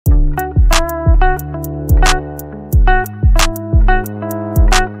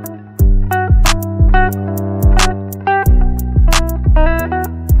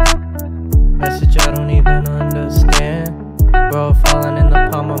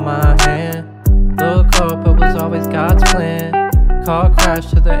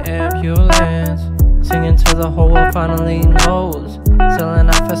ambulance, singing to the whole world finally knows, selling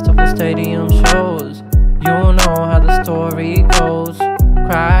out festival stadium shows. You know how the story goes,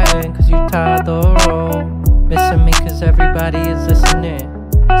 crying cause you tired the road, missing me cause everybody is listening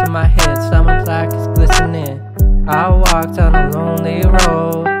to my hits, diamond plaque is glistening. I walk down a lonely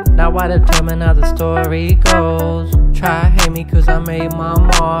road, now I determine how the story goes. Try hate me cause I made my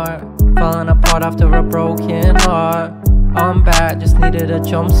mark, falling apart after a broken heart. I'm back, just needed a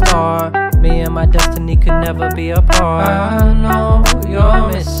jump start. Me and my destiny could never be apart. I know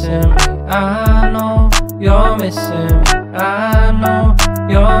you're missing me, I know you're missing me, I know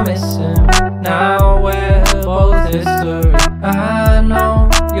you're missing me. Now we're both history. I know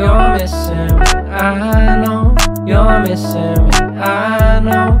you're missing me, I know you're missing me, I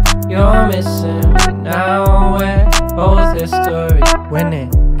know you're missing me. Now we're both history. Winning,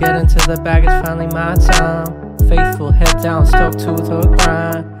 get into the bag, it's finally my time. Faithful, head down, stuck to the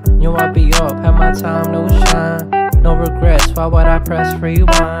grind. Knew I'd be up, had my time, no shine. No regrets, why would I press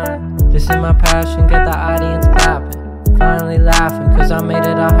rewind? This is my passion, get the audience clapping. Finally laughing, cause I made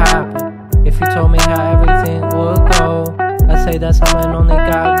it all happen. If you told me how everything would go, I'd say that's something only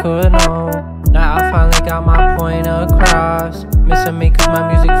God could know. Now I finally got my point across, missing me cause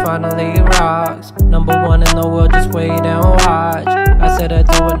my music finally rocks. #1 in the world, just wait and watch. I said I'd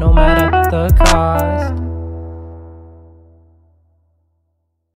do it no matter the cost.